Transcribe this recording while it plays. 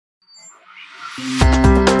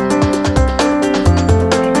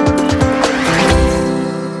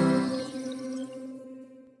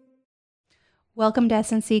Welcome to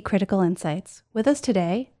SNC Critical Insights. With us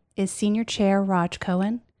today is Senior Chair Raj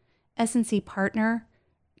Cohen, SNC Partner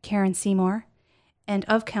Karen Seymour, and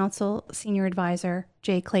of Counsel Senior Advisor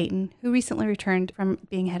Jay Clayton, who recently returned from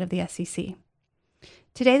being head of the SEC.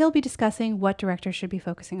 Today they'll be discussing what directors should be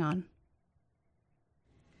focusing on.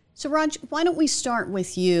 So Raj, why don't we start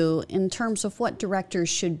with you in terms of what directors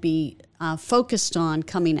should be focused on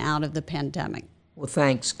coming out of the pandemic? Well,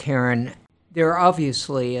 thanks, Karen. There are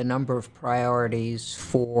obviously a number of priorities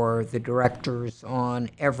for the directors on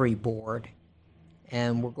every board,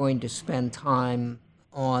 and we're going to spend time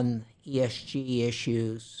on ESG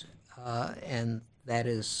issues, and that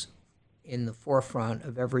is in the forefront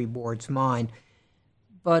of every board's mind.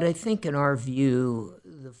 But I think in our view,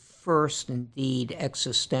 the first, indeed,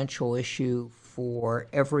 existential issue for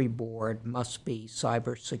every board must be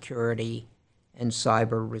cybersecurity and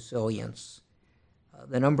cyber resilience.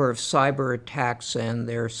 The number of cyber attacks and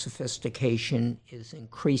their sophistication is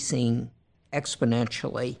increasing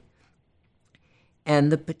exponentially,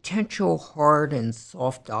 and the potential hard and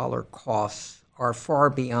soft dollar costs are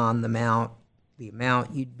far beyond the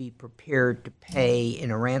amount you'd be prepared to pay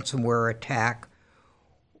in a ransomware attack,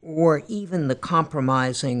 or even the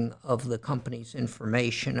compromising of the company's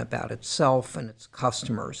information about itself and its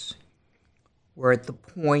customers. We're at the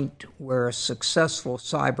point where a successful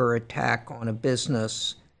cyber attack on a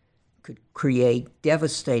business could create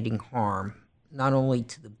devastating harm, not only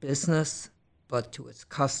to the business, but to its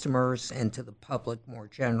customers and to the public more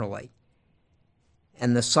generally.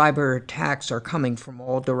 And the cyber attacks are coming from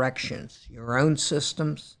all directions: your own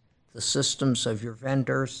systems, the systems of your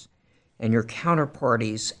vendors and your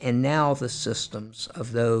counterparties, and now the systems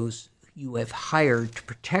of those you have hired to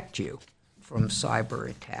protect you from cyber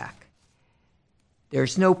attack.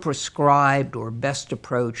 There's no prescribed or best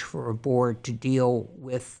approach for a board to deal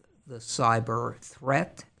with the cyber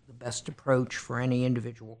threat. The best approach for any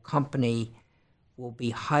individual company will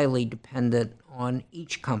be highly dependent on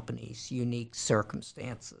each company's unique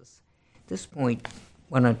circumstances. At this point,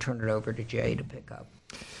 why don't I turn it over to Jay to pick up?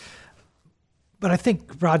 But I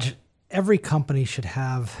think, Raj, every company should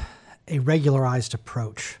have a regularized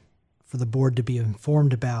approach for the board to be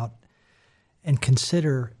informed about and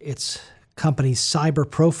consider its company's cyber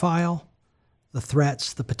profile, the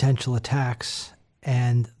threats, the potential attacks,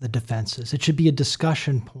 and the defenses. It should be a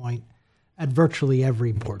discussion point at virtually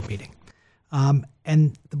every board meeting.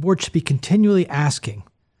 And the board should be continually asking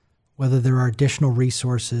whether there are additional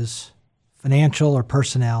resources, financial or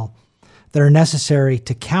personnel, that are necessary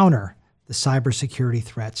to counter the cybersecurity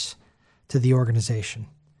threats to the organization.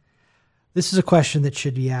 This is a question that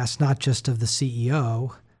should be asked not just of the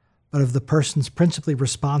CEO, but of the persons principally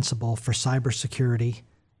responsible for cybersecurity,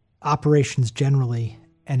 operations generally,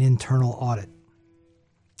 and internal audit.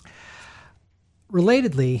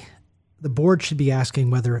 Relatedly, the board should be asking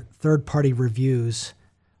whether third-party reviews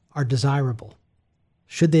are desirable.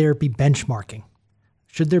 Should there be benchmarking?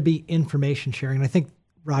 Should there be information sharing? And I think,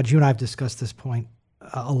 Raj, you and I have discussed this point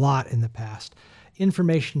a lot in the past.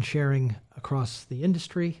 Information sharing across the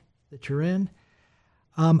industry that you're in,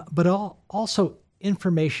 but also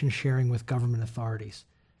information sharing with government authorities.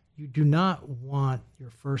 You do not want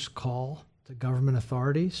your first call to government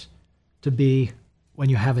authorities to be when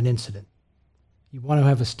you have an incident. You want to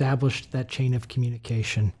have established that chain of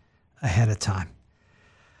communication ahead of time.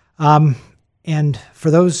 And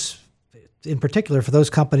for those, in particular, for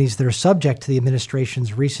those companies that are subject to the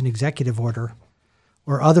administration's recent executive order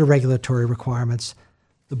or other regulatory requirements,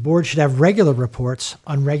 the board should have regular reports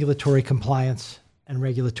on regulatory compliance and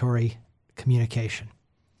regulatory communication.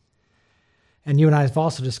 And you and I have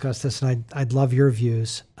also discussed this, and I'd love your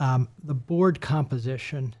views. The board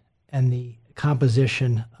composition and the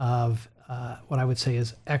composition of what I would say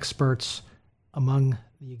is experts among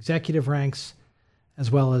the executive ranks as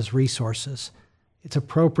well as resources. It's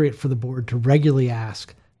appropriate for the board to regularly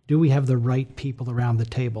ask, do we have the right people around the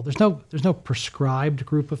table? There's no prescribed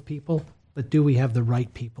group of people, but do we have the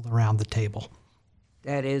right people around the table?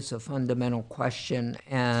 That is a fundamental question,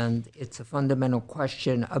 and it's a fundamental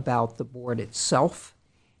question about the board itself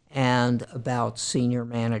and about senior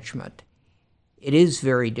management. It is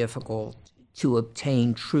very difficult to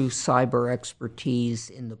obtain true cyber expertise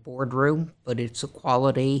in the boardroom, but it's a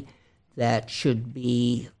quality that should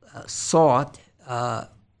be sought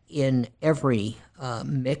in every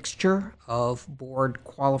mixture of board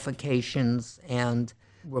qualifications and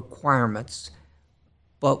requirements.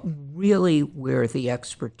 But really where the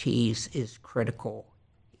expertise is critical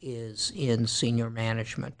is in senior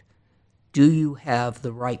management. do you have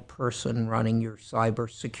the right person running your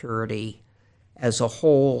cybersecurity as a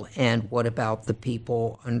whole, and what about the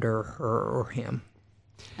people under her or him?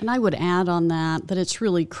 And I would add on that it's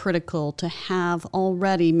really critical to have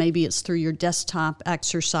already, maybe it's through your desktop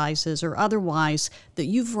exercises or otherwise, that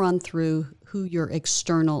you've run through who your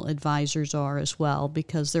external advisors are as well,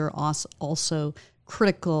 because they're also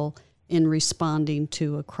critical in responding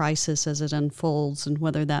to a crisis as it unfolds, and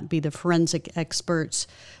whether that be the forensic experts,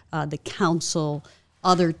 the counsel,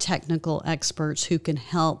 other technical experts who can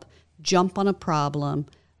help jump on a problem.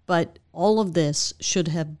 But all of this should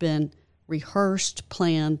have been rehearsed,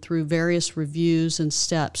 planned through various reviews and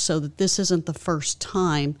steps, so that this isn't the first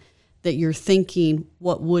time that you're thinking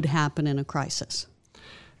what would happen in a crisis.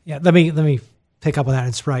 Yeah, let me pick up on that.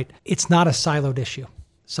 It's right. It's not a siloed issue.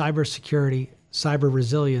 Cybersecurity, cyber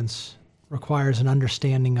resilience requires an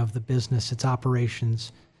understanding of the business, its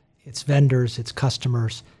operations, its vendors, its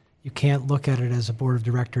customers. You can't look at it as a board of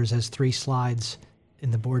directors as 3 slides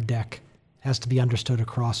in the board deck. It has to be understood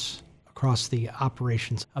across the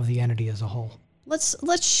operations of the entity as a whole.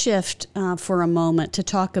 Let's shift for a moment to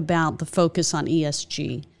talk about the focus on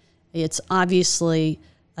ESG. It's obviously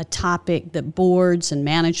a topic that boards and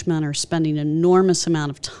management are spending an enormous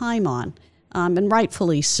amount of time on, and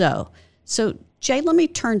rightfully so. So, Jay, let me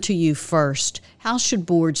turn to you first. How should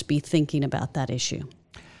boards be thinking about that issue?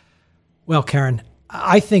 Well, Karen,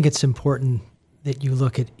 I think it's important that you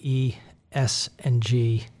look at E, S, and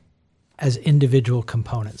G as individual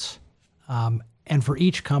components. And for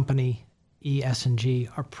each company, E, S, and G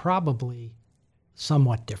are probably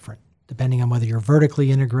somewhat different, depending on whether you're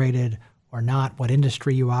vertically integrated or not, what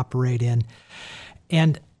industry you operate in.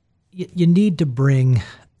 And you need to bring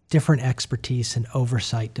different expertise and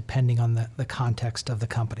oversight depending on the context of the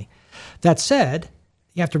company. That said,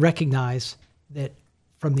 you have to recognize that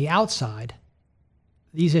from the outside,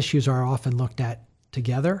 these issues are often looked at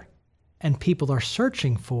together, and people are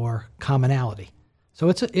searching for commonality. So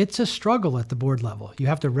it's a struggle at the board level. You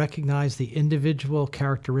have to recognize the individual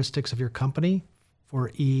characteristics of your company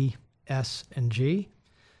for E, S, and G,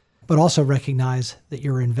 but also recognize that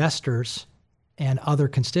your investors and other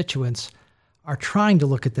constituents are trying to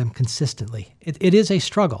look at them consistently. It is a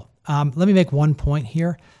struggle. Let me make one point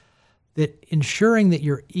here, that ensuring that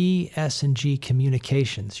your E, S, and G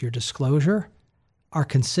communications, your disclosure, are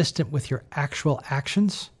consistent with your actual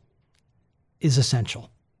actions is essential.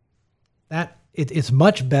 It's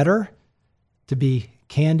much better to be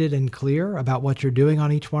candid and clear about what you're doing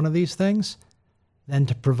on each one of these things than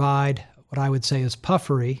to provide what I would say is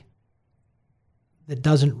puffery that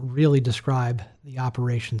doesn't really describe the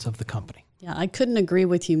operations of the company. Yeah, I couldn't agree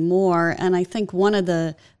with you more. And I think one of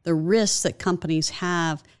the risks that companies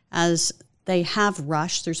have as they have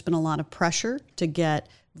rushed, there's been a lot of pressure to get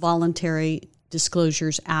voluntary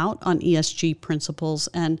disclosures out on ESG principles.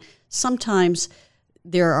 And sometimes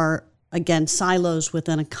there are, again, silos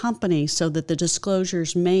within a company so that the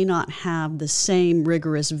disclosures may not have the same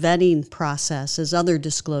rigorous vetting process as other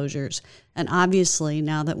disclosures. And obviously,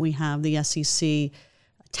 now that we have the SEC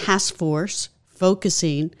task force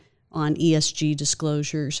focusing on ESG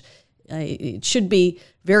disclosures, it should be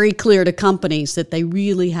very clear to companies that they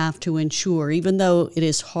really have to ensure, even though it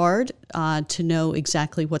is hard to know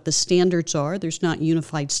exactly what the standards are, there's not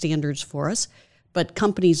unified standards for us, but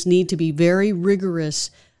companies need to be very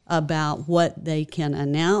rigorous about what they can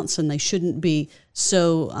announce, and they shouldn't be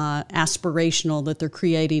so aspirational that they're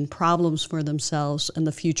creating problems for themselves and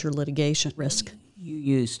the future litigation risk. You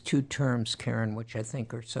used 2 terms, Karen, which I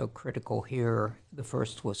think are so critical here. The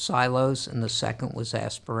first was silos, and the second was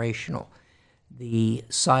aspirational. The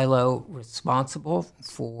silo responsible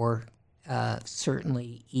for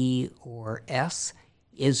certainly E or S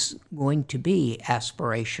is going to be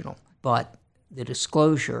aspirational, but the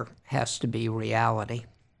disclosure has to be reality.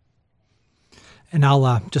 And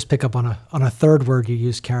I'll just pick up on a third word you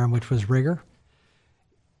used, Karen, which was rigor.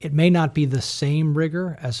 It may not be the same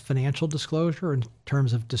rigor as financial disclosure in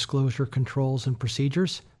terms of disclosure controls and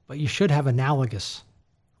procedures, but you should have analogous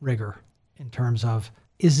rigor in terms of,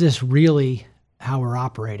 is this really how we're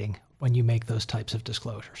operating when you make those types of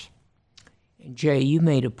disclosures? And Jay, you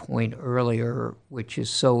made a point earlier, which is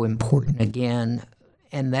so important again,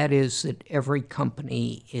 and that is that every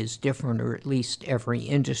company is different, or at least every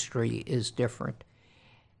industry is different.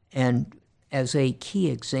 And as a key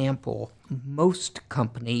example, most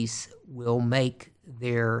companies will make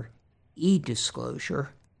their e-disclosure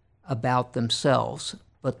about themselves,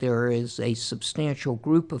 but there is a substantial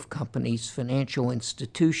group of companies, financial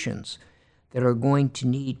institutions, that are going to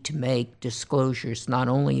need to make disclosures not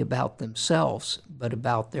only about themselves, but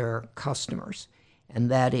about their customers. and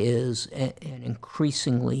that is an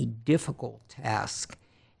increasingly difficult task,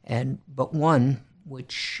 but one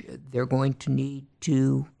which they're going to need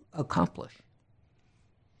to accomplish.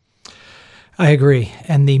 I agree.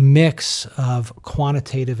 And the mix of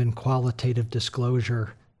quantitative and qualitative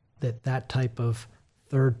disclosure that type of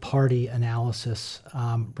third-party analysis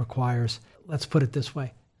requires, let's put it this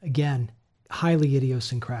way, again, highly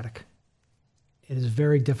idiosyncratic. It is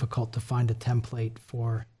very difficult to find a template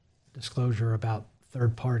for disclosure about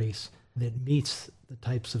third parties that meets the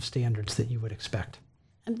types of standards that you would expect.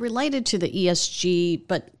 And related to the ESG,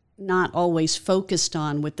 but not always focused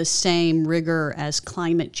on with the same rigor as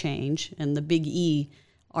climate change, and the big E,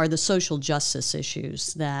 are the social justice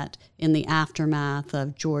issues that in the aftermath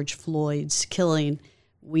of George Floyd's killing,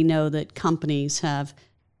 we know that companies have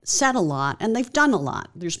said a lot and they've done a lot.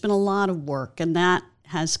 There's been a lot of work, and that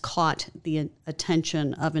has caught the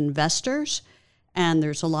attention of investors. And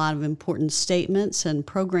there's a lot of important statements and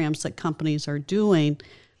programs that companies are doing.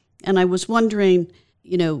 And I was wondering,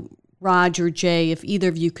 Raj or Jay, if either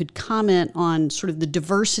of you could comment on sort of the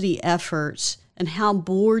diversity efforts and how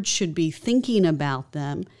boards should be thinking about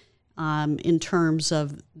them in terms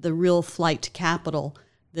of the real flight to capital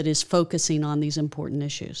that is focusing on these important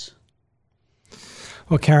issues.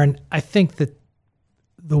 Well, Karen, I think that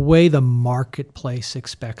the way the marketplace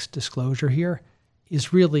expects disclosure here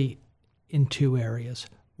is really in two areas.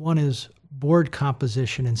 One is board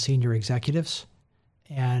composition and senior executives,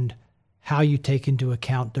 and how you take into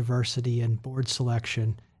account diversity in board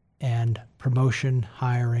selection and promotion,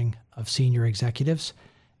 hiring of senior executives,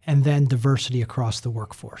 and then diversity across the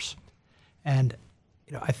workforce. And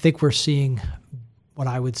I think we're seeing what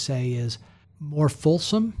I would say is more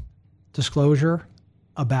fulsome disclosure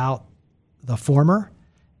about the former,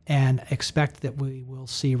 and expect that we will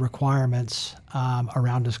see requirements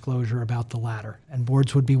around disclosure about the latter. And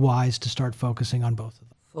boards would be wise to start focusing on both of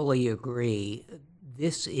them. Fully agree.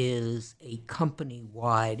 This is a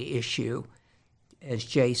company-wide issue, as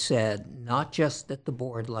Jay said, not just at the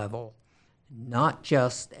board level, not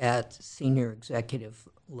just at senior executive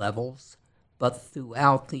levels, but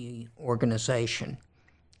throughout the organization.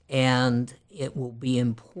 And it will be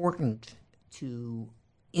important to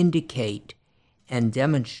indicate and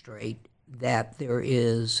demonstrate that there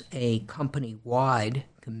is a company-wide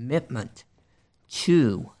commitment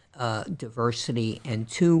to diversity and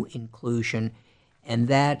to inclusion, and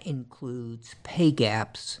that includes pay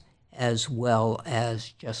gaps as well as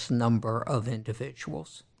just number of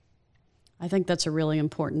individuals. I think that's a really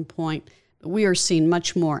important point. We are seeing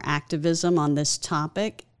much more activism on this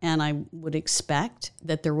topic, and I would expect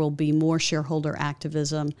that there will be more shareholder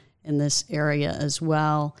activism in this area as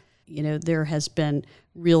well. There has been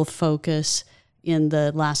real focus in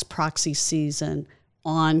the last proxy season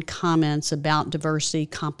on comments about diversity,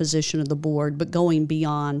 composition of the board, but going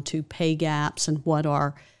beyond to pay gaps and what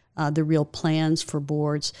are the real plans for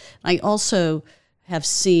boards. I also have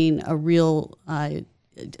seen a real, I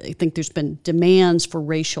think there's been demands for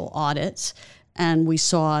racial audits, and we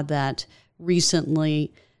saw that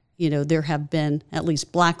recently, there have been, at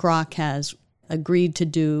least BlackRock has agreed to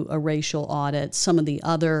do a racial audit. Some of the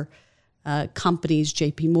other companies,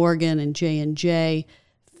 J.P. Morgan and J&J,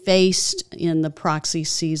 faced in the proxy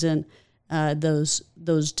season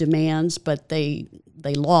those demands, but they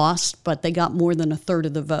lost, but they got more than a third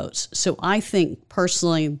of the votes. So I think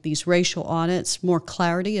personally these racial audits, more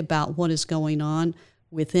clarity about what is going on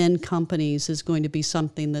within companies is going to be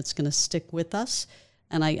something that's going to stick with us.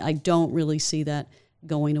 And I don't really see that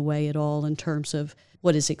going away at all in terms of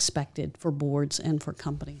what is expected for boards and for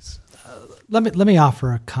companies. Let me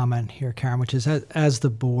offer a comment here, Karen, which is as the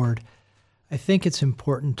board, I think it's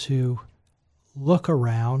important to look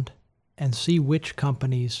around and see which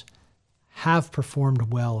companies have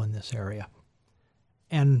performed well in this area.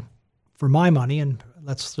 And for my money, and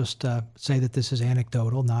let's just say that this is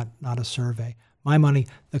anecdotal, not a survey, my money,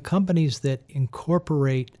 the companies that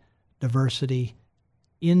incorporate diversity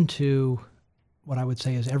into what I would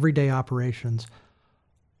say is everyday operations,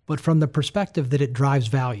 but from the perspective that it drives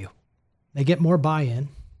value. They get more buy-in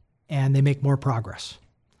and they make more progress.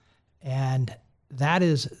 And that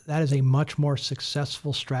is a much more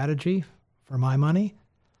successful strategy for my money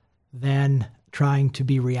than trying to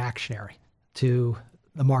be reactionary to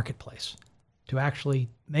the marketplace, to actually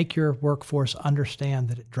make your workforce understand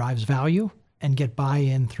that it drives value and get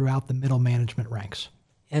buy-in throughout the middle management ranks.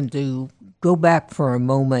 And to go back for a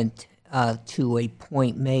moment to a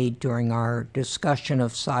point made during our discussion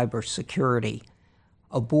of cybersecurity,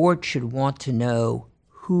 a board should want to know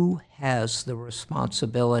who has the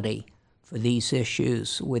responsibility for these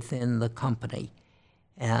issues within the company.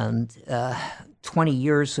 And 20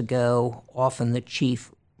 years ago, often the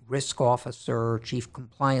chief risk officer, chief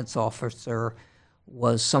compliance officer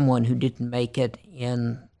was someone who didn't make it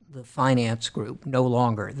in the finance group. No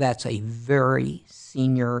longer. That's a very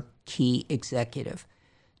senior key executive.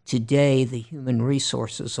 Today, the human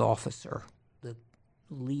resources officer, the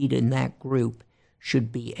lead in that group,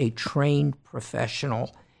 should be a trained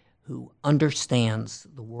professional who understands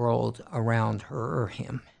the world around her or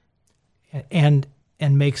him. And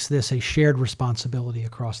makes this a shared responsibility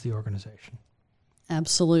across the organization.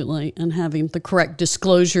 Absolutely, and having the correct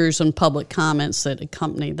disclosures and public comments that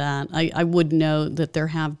accompany that. I would note that there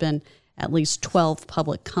have been at least 12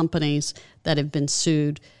 public companies that have been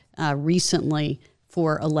sued recently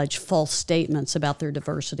for alleged false statements about their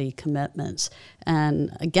diversity commitments.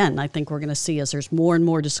 And again, I think we're going to see as there's more and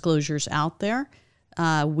more disclosures out there,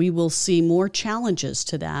 we will see more challenges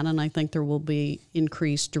to that, and I think there will be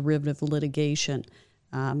increased derivative litigation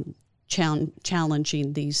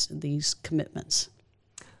challenging these commitments.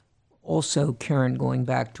 Also, Karen, going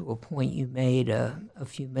back to a point you made a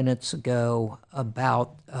few minutes ago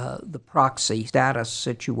about the proxy status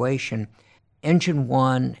situation, Engine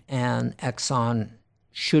One and Exxon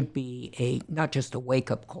should be not just a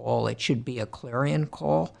wake-up call, it should be a clarion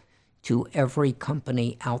call to every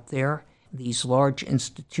company out there. These large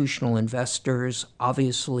institutional investors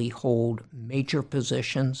obviously hold major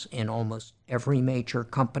positions in almost every major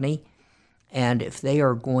company, and if they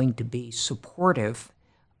are going to be supportive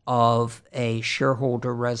of a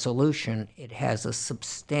shareholder resolution, it has a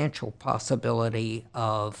substantial possibility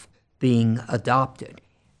of being adopted.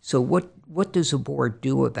 So what does a board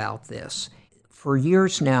do about this? For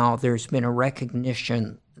years now, there's been a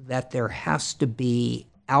recognition that there has to be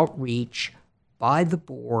outreach by the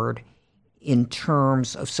board in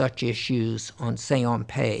terms of such issues on say on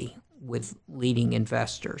pay with leading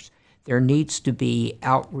investors. There needs to be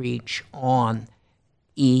outreach on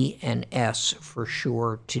E and S for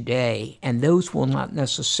sure today, and those will not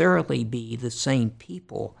necessarily be the same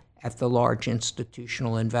people at the large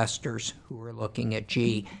institutional investors who are looking at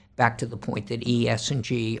G, back to the point that E, S, and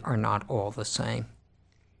G are not all the same.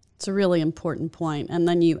 It's a really important point. And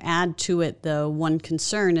then you add to it, though, one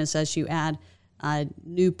concern is as you add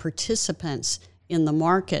new participants in the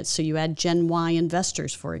market, so you add Gen Y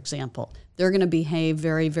investors, for example, they're going to behave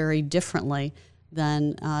very, very differently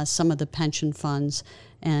than some of the pension funds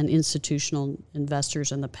and institutional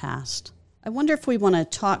investors in the past. I wonder if we want to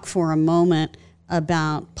talk for a moment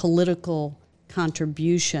about political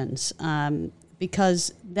contributions,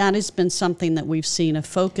 because that has been something that we've seen a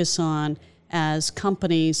focus on as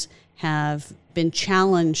companies have been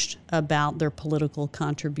challenged about their political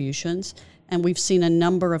contributions. And we've seen a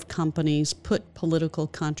number of companies put political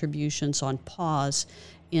contributions on pause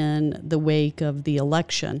in the wake of the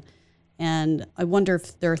election. And I wonder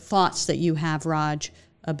if there are thoughts that you have, Raj,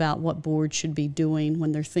 about what boards should be doing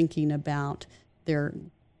when they're thinking about their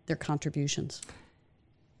contributions.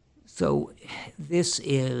 So this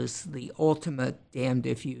is the ultimate damned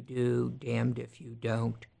if you do, damned if you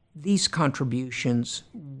don't. These contributions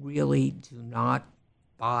really do not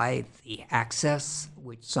buy the access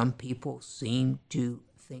which some people seem to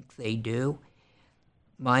think they do.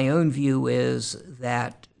 My own view is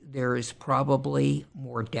that there is probably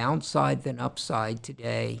more downside than upside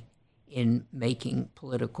today in making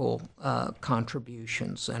political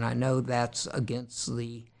contributions. And I know that's against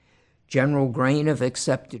the general grain of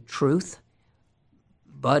accepted truth,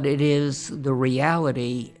 but it is the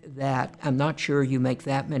reality that I'm not sure you make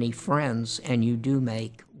that many friends and you do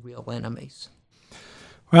make real enemies.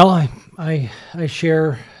 Well, I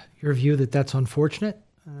share your view that that's unfortunate,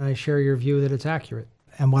 and I share your view that it's accurate.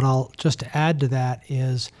 And what I'll just add to that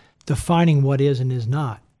is defining what is and is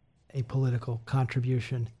not a political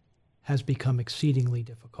contribution has become exceedingly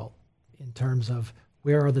difficult in terms of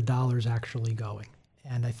where are the dollars actually going.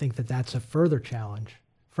 And I think that that's a further challenge,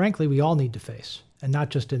 frankly, we all need to face, and not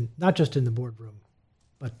just in the boardroom,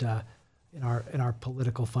 but in our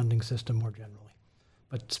political funding system more generally.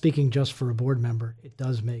 But speaking just for a board member, it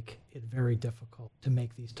does make it very difficult to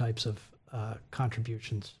make these types of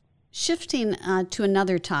contributions. Shifting to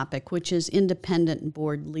another topic, which is independent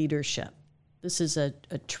board leadership. This is a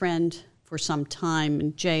trend for some time.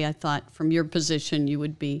 And Jay, I thought from your position, you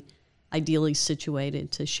would be ideally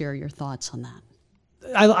situated to share your thoughts on that.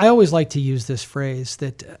 I always like to use this phrase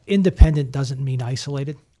that independent doesn't mean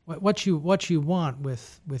isolated. What you want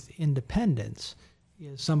with independence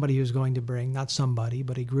is somebody who's going to bring, not somebody,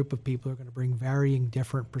 but a group of people who are going to bring varying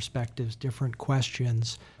different perspectives, different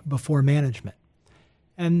questions before management.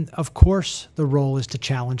 And of course, the role is to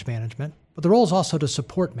challenge management, but the role is also to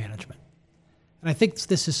support management. And I think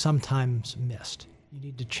this is sometimes missed. You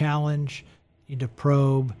need to challenge, you need to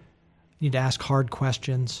probe, you need to ask hard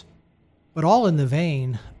questions, but all in the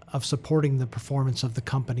vein of supporting the performance of the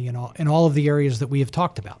company in all of the areas that we have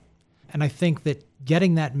talked about. And I think that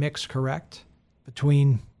getting that mix correct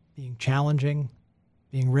between being challenging,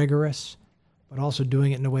 being rigorous, but also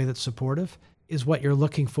doing it in a way that's supportive is what you're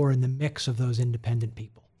looking for in the mix of those independent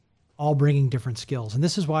people, all bringing different skills. And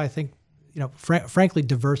this is why I think, frankly,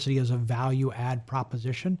 diversity is a value add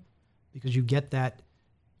proposition, because you get that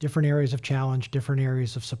different areas of challenge, different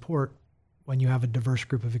areas of support when you have a diverse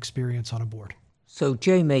group of experience on a board. So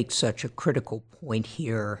Jay makes such a critical point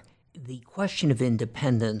here. The question of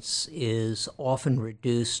independence is often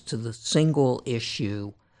reduced to the single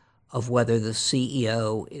issue of whether the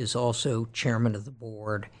CEO is also chairman of the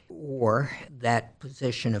board or that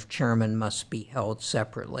position of chairman must be held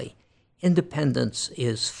separately. Independence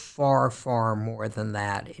is far, far more than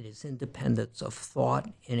that. It is independence of thought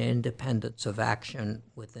and independence of action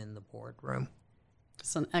within the boardroom.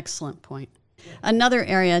 That's an excellent point. Another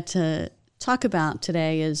area to talk about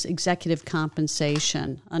today is executive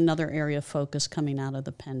compensation, another area of focus coming out of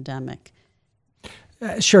the pandemic.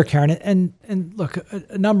 Sure, Karen. And look,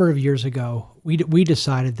 a number of years ago, we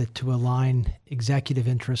decided that to align executive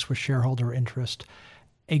interest with shareholder interest,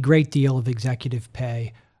 a great deal of executive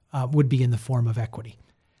pay would be in the form of equity.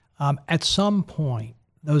 At some point,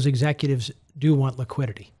 those executives do want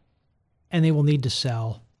liquidity, and they will need to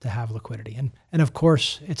sell to have liquidity. And of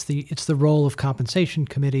course, it's the role of compensation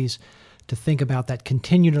committees to think about that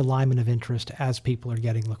continued alignment of interest as people are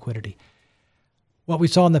getting liquidity. What we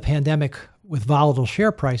saw in the pandemic with volatile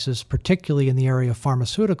share prices, particularly in the area of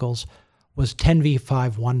pharmaceuticals, was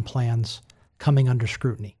 10b5-1 plans coming under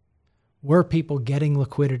scrutiny. Were people getting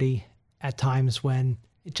liquidity at times when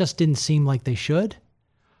it just didn't seem like they should?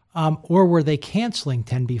 Or were they canceling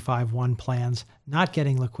 10b5-1 plans, not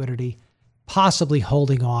getting liquidity, possibly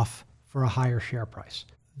holding off for a higher share price?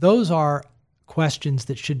 Those are questions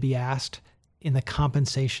that should be asked in the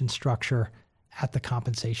compensation structure at the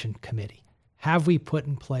compensation committee. Have we put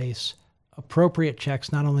in place appropriate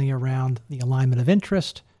checks not only around the alignment of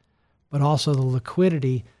interest, but also the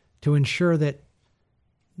liquidity to ensure that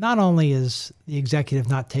not only is the executive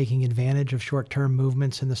not taking advantage of short-term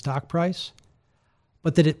movements in the stock price,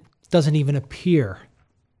 but that it doesn't even appear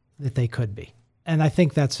that they could be. And I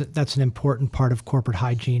think that's an important part of corporate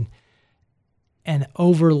hygiene. And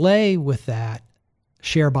overlay with that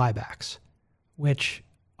share buybacks, which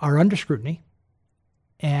are under scrutiny.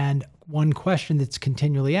 And one question that's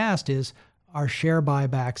continually asked is, are share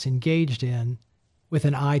buybacks engaged in with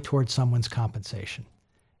an eye towards someone's compensation?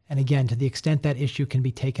 And again, to the extent that issue can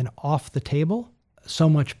be taken off the table, so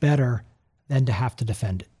much better than to have to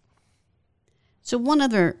defend it. So one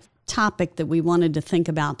other topic that we wanted to think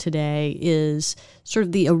about today is sort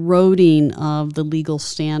of the eroding of the legal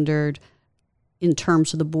standard in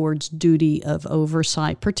terms of the board's duty of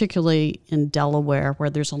oversight, particularly in Delaware, where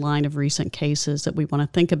there's a line of recent cases that we want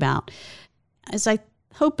to think about. As I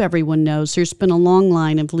hope everyone knows, there's been a long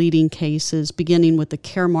line of leading cases, beginning with the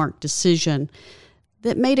Caremark decision,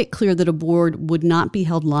 that made it clear that a board would not be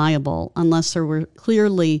held liable unless there were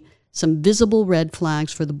clearly some visible red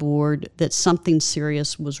flags for the board that something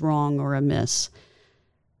serious was wrong or amiss.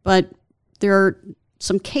 But there are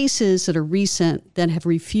some cases that are recent that have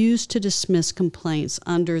refused to dismiss complaints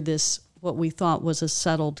under this, what we thought was a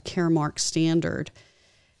settled Caremark standard.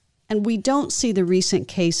 And we don't see the recent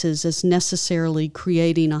cases as necessarily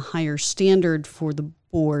creating a higher standard for the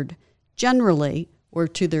board generally or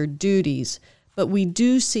to their duties, but we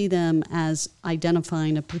do see them as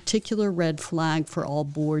identifying a particular red flag for all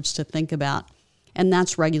boards to think about, and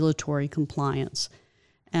that's regulatory compliance.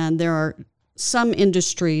 And there are some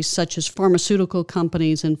industries, such as pharmaceutical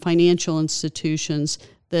companies and financial institutions,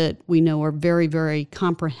 that we know are very, very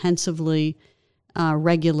comprehensively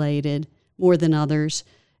regulated, more than others.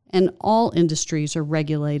 And all industries are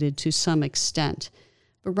regulated to some extent.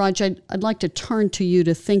 But Raj, I'd like to turn to you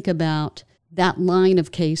to think about that line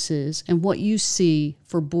of cases and what you see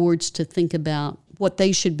for boards to think about what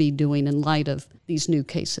they should be doing in light of these new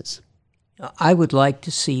cases. I would like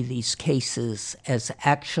to see these cases as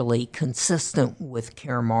actually consistent with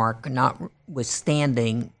Caremark,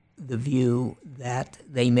 notwithstanding the view that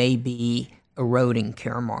they may be eroding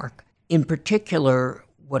Caremark. In particular,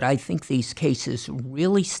 what I think these cases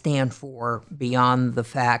really stand for, beyond the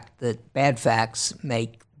fact that bad facts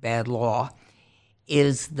make bad law,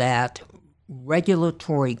 is that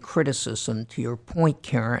regulatory criticism, to your point,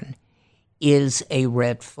 Karen, is a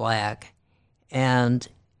red flag. And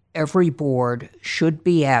every board should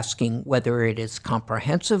be asking whether it is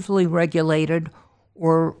comprehensively regulated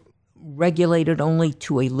or regulated only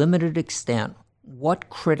to a limited extent. What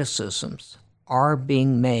criticisms are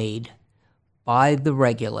being made by the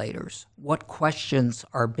regulators, what questions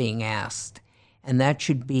are being asked, and that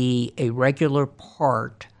should be a regular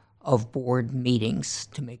part of board meetings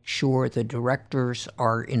to make sure the directors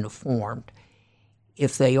are informed.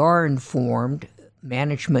 If they are informed,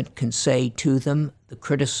 management can say to them the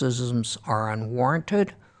criticisms are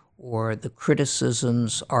unwarranted or the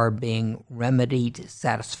criticisms are being remedied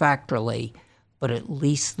satisfactorily, but at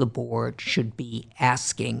least the board should be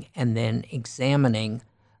asking and then examining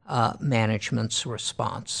management's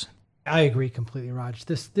response. I agree completely, Raj.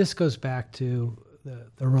 This goes back to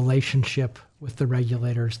the relationship with the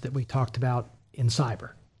regulators that we talked about in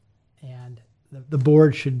cyber. And the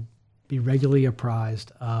board should be regularly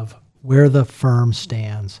apprised of where the firm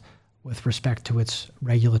stands with respect to its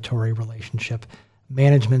regulatory relationship,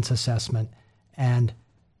 management's assessment, and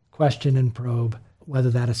question and probe whether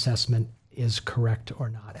that assessment is correct or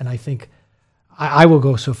not. And I think I will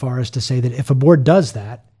go so far as to say that if a board does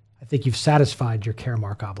that, I think you've satisfied your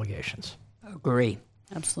Caremark obligations. Agree.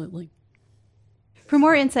 Absolutely. For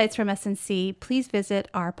more insights from SNC, please visit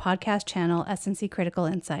our podcast channel, SNC Critical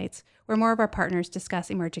Insights, where more of our partners discuss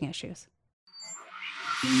emerging issues.